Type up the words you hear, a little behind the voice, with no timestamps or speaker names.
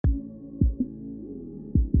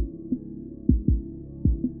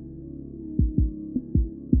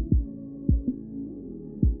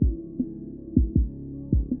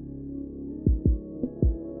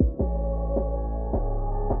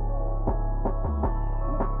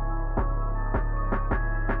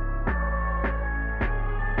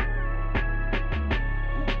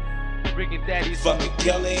Fucking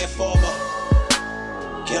kill the informer.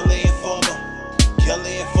 Kill the informer. Kill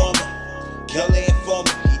the informer. Kill the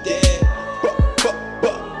informer. He dead.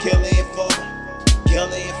 Kill the informer. Kill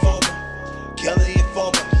the informer. Kill the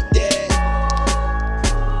informer. He dead.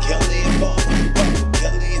 Kill the informer.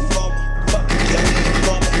 Kill the informer. Kill the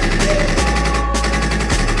informer. He dead.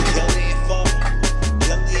 Kill the informer.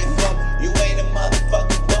 Kill the informer. You ain't a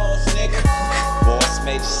motherfucking boss, nigga. Boss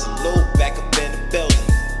major salute back up in the building.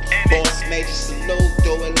 Boss major salute,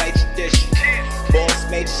 do it like tradition. Boss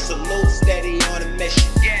major salute, steady on a mission.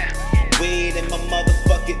 Weed in my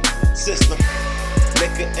motherfucking system.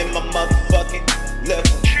 Liquor in my motherfucking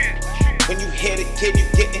liver. When you hear the kid, you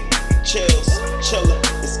getting chills. Chiller,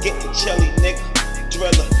 it's getting chilly, nigga.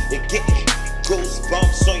 Driller, it getting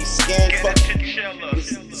goosebumps on your skin. Fucking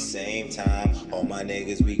it's at the same time. All my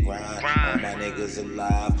niggas we grind. All my niggas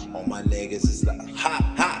alive. All my niggas is like hot.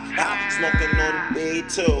 Smoking on the weed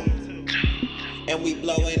too. And we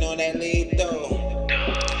blowing on that lead though.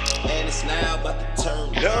 And it's now about to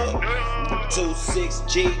turn up.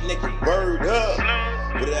 26G, nigga, word up.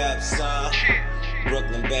 What up, son?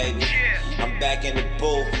 Brooklyn, baby. I'm back in the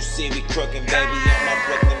booth. You see me crookin', baby, on my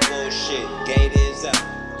Brooklyn bullshit. Gate is up.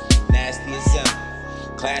 Nasty is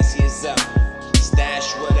up. Classy is up.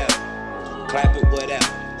 Stash what up. Clap it what up.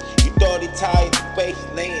 You thought he tired the way he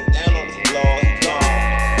laying down on the floor. He gone.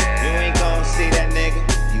 You ain't gon' see that nigga.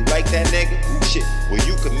 You like that nigga? Shit, well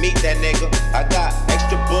you can meet that nigga. I got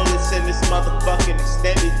extra bullets in this motherfucking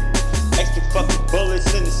extended. Extra fucking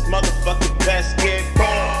bullets in this motherfucking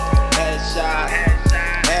basketball. Headshot.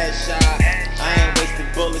 I ain't wasting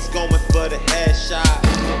bullets going for the headshot.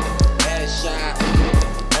 Headshot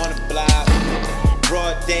on the block.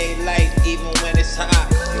 Broad daylight even when it's hot.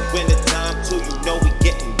 In winter time too, you know we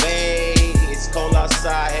getting way. It's cold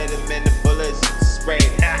outside, hit him in the bullets, spray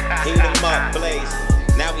him. Heat him up, blaze.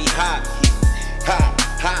 Now we hot.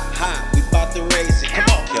 We bout to raise it. Come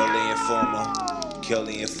on. Kill the informer. Kill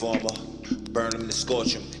the informer. Burn him to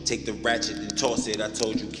scorch him. Take the ratchet and toss it. I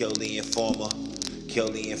told you, kill the informer. Kill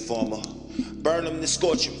the informer. Burn him to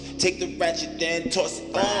scorch him. Take the ratchet then toss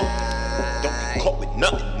it. Don't be caught with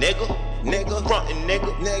nothing, nigga. Frontin',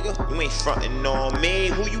 nigga. You ain't frontin' on me.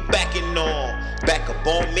 Who you backing on? Back up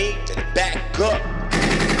on me. Better back up.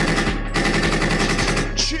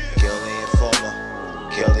 Kill the informer.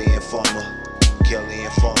 Kill the informer. Kill the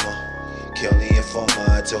informer. Kill the informer.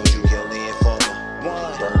 I told you, kill the informer.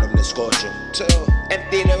 1. Burn him to scorch him. 2.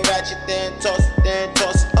 Empty the ratchet then toss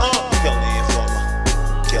it.